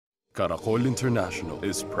Caracol International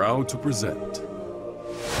is proud to present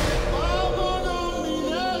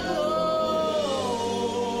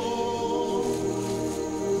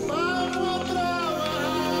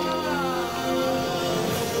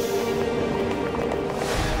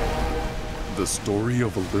the story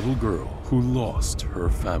of a little girl who lost her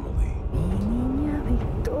family.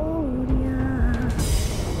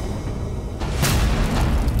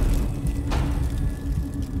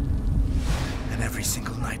 And every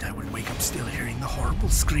single night I would wake up still hearing the horrible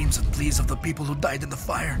screams and pleas of the people who died in the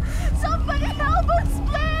fire. Somebody help us,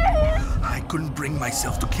 please! I couldn't bring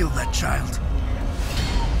myself to kill that child.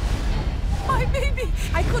 My baby!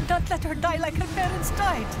 I could not let her die like her parents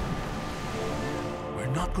died.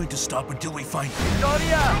 We're not going to stop until we find her.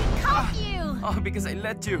 Victoria! I caught you! Oh, because I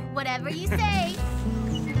let you. Whatever you say.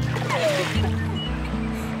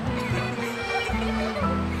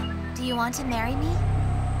 Do you want to marry me?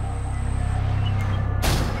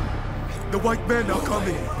 The white men are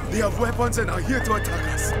coming. They have weapons and are here to attack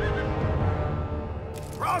us.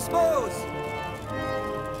 Crossbows!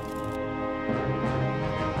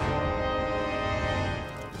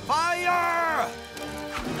 Fire!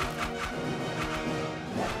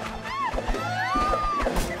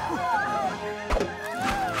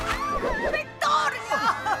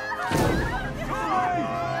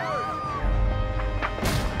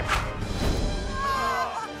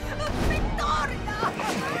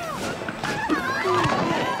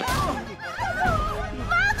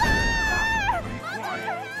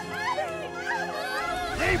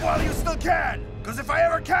 Leave while you still can! Because if I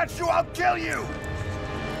ever catch you, I'll kill you!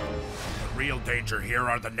 The real danger here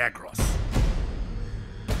are the Negros.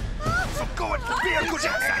 So go and be a good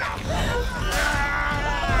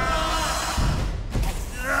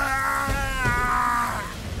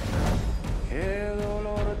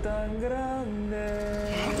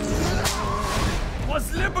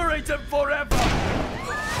Was liberated forever!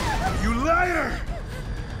 You liar!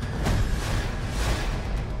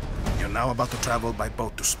 You're now about to travel by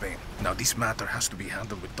boat to Spain. Now this matter has to be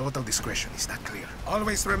handled with total discretion, is that clear?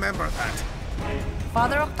 Always remember that.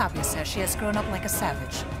 Father Octavio says she has grown up like a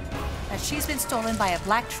savage. That she's been stolen by a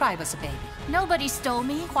black tribe as a baby. Nobody stole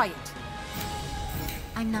me. Quiet.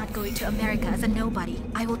 I'm not going to America as a nobody.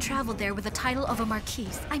 I will travel there with the title of a marquis.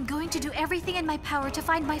 I'm going to do everything in my power to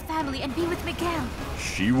find my family and be with Miguel.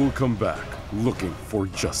 She will come back looking for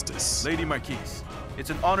justice. Lady Marquise, it's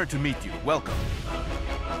an honor to meet you. Welcome.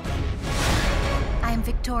 I am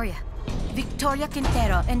Victoria. Victoria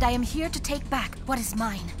Quintero, and I am here to take back what is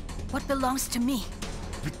mine. What belongs to me.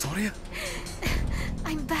 Victoria?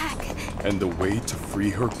 I'm back. And the way to free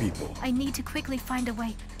her people. I need to quickly find a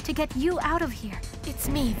way to get you out of here. It's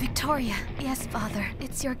me, Victoria. Yes, Father,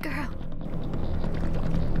 it's your girl.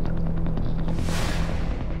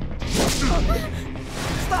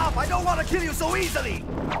 Stop! I don't want to kill you so easily!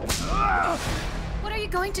 What are you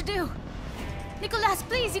going to do? Nicolas,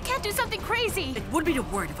 please, you can't do something crazy! It would be the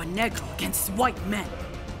word of a Negro against white men.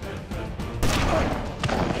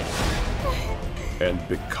 And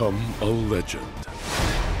become a legend.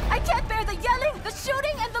 I can't bear the yelling, the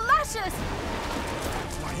shooting, and the lashes!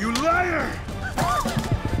 You liar!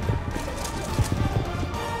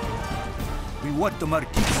 We want the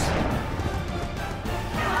Marquise.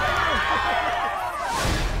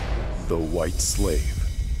 The white slave.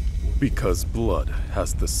 Because blood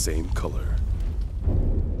has the same color.